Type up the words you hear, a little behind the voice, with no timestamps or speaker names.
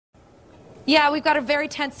Yeah, we've got a very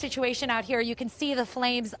tense situation out here. You can see the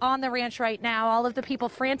flames on the ranch right now. All of the people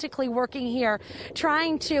frantically working here,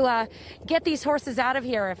 trying to get these horses out of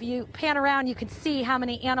here. If you pan around, you can see how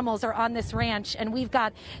many animals are on this ranch. And we've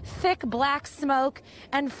got thick black smoke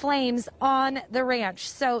and flames on the ranch.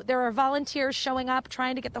 So there are volunteers showing up,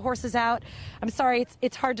 trying to get the horses out. I'm sorry,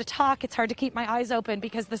 it's hard to talk. It's hard to keep my eyes open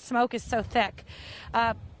because the smoke is so thick.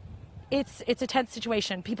 It's a tense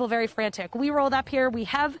situation. People very frantic. We rolled up here. We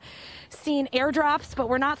have seen airdrops, but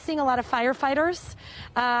we're not seeing a lot of firefighters.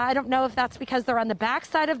 I don't know if that's because they're on the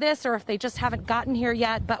backside of this or if they just haven't gotten here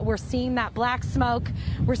yet, but we're seeing that black smoke.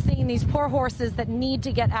 We're seeing these poor horses that need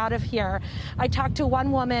to get out of here. I talked to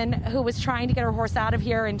one woman who was trying to get her horse out of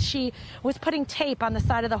here, and she was putting tape on the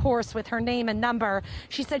side of the horse with her name and number.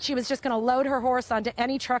 She said she was just going to load her horse onto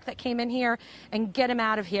any truck that came in here and get him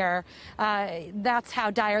out of here. That's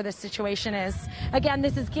how dire this situation is. Again,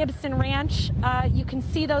 this is Gibson Ranch. You can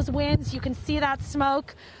see those winds. You can see that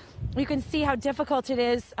smoke. You can see how difficult it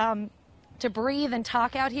is to breathe and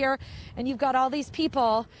talk out here. And you've got all these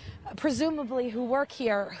people, presumably who work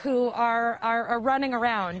here, who are running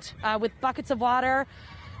around with buckets of water,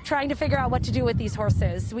 trying to figure out what to do with these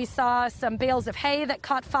horses. We saw some bales of hay that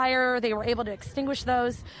caught fire. They were able to extinguish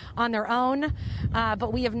those on their own.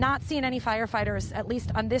 But we have not seen any firefighters, at least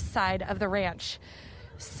on this side of the ranch.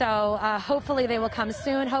 So hopefully they will come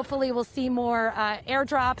soon. Hopefully we'll see more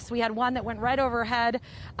airdrops. We had one that went right overhead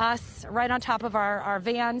us, right on top of our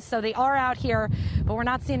van. So they are out here, but we're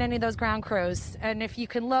not seeing any of those ground crews. And if you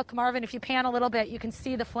can look, Marvin, if you pan a little bit, you can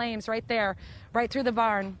see the flames right there, right through the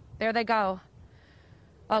barn. There they go.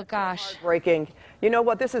 Oh gosh. Heartbreaking. You know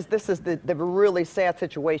what? This is the really sad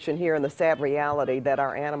situation here, and the sad reality that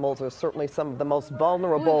our animals are certainly some of the most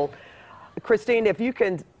vulnerable. Christine, if you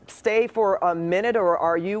can stay for a minute, or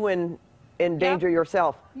are you in danger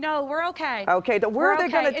yourself? No, we're okay. Okay, where are they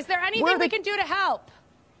going to? Is there anything we can do to help?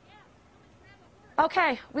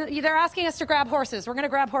 Okay, they're asking us to grab horses. We're going to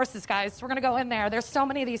grab horses, guys. We're going to go in there. There's so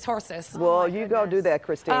many of these horses. Well, you go do that,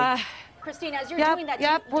 Christine. Christine, as you're doing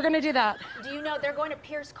that, we're going to do that. Do you know they're going to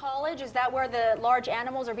Pierce College? Is that where the large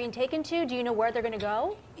animals are being taken to? Do you know where they're going to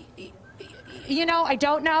go? You know, I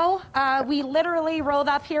don't know. We literally rolled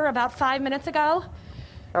up here about 5 minutes ago.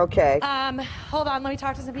 Okay. Hold on, let me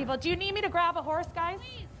talk to some people. Do you need me to grab a horse, guys?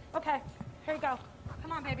 Please. Okay, here you go.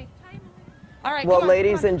 Come on, baby. All right. Well,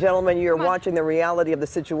 ladies and gentlemen, you're watching the reality of the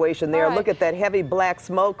situation there. Look at that heavy black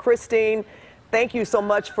smoke. Christine, thank you so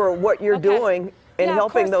much for what you're doing in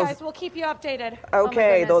helping those. Guys, we'll keep you updated.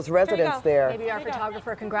 Okay, those residents there. Maybe our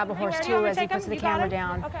photographer can grab a horse too as he puts the camera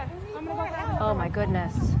down. Okay. I'm gonna go grab Oh my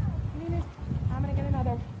goodness. I'm gonna get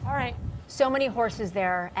another. All right. So many horses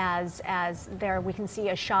there, as there we can see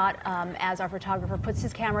a shot as our photographer puts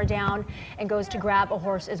his camera down and goes to grab a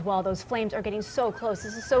horse as well. Those flames are getting so close.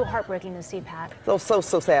 This is so heartbreaking to see, Pat. So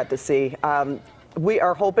sad to see. We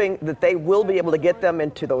are hoping that they will be able to get them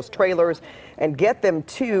into those trailers and get them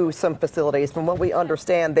to some facilities. From what we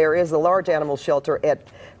understand, there is a large animal shelter at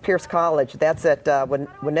Pierce College. That's at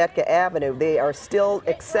Winnetka Avenue. They are still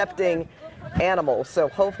accepting animals, so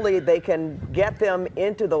hopefully they can get them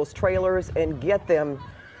into those trailers and get them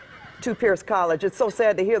to Pierce College. It's so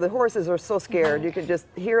sad to hear. The horses are so scared. You can just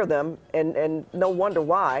hear them, and no wonder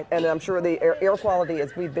why. And I'm sure the air quality,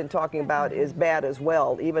 as we've been talking about, is bad as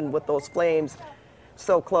well, even with those flames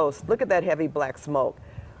so close. Look at that heavy black smoke.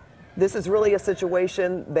 This is really a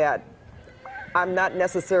situation that I'm not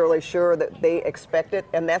necessarily sure that they expect it,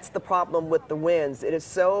 and that's the problem with the winds. It is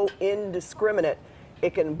so indiscriminate.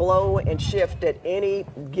 It can blow and shift at any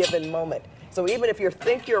given moment. So even if you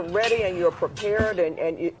think you're ready and you're prepared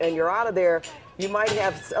and you're out of there, you might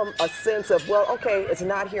have a sense of, well, okay, it's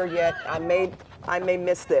not here yet. I may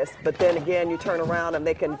miss this. But then again, you turn around and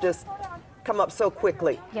they can just come up so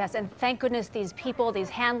quickly. Yes, and thank goodness these people, these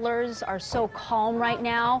handlers are so calm right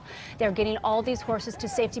now. They're getting all these horses to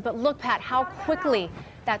safety. But look, Pat, how quickly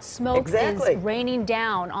that smoke is raining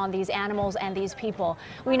down on these animals and these people.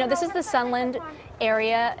 We know this is the Sunland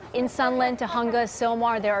area. In Sunland, Tahunga,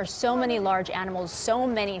 Silmar, there are so many large animals, so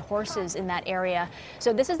many horses in that area.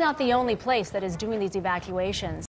 So this is not the only place that is doing these evacuations.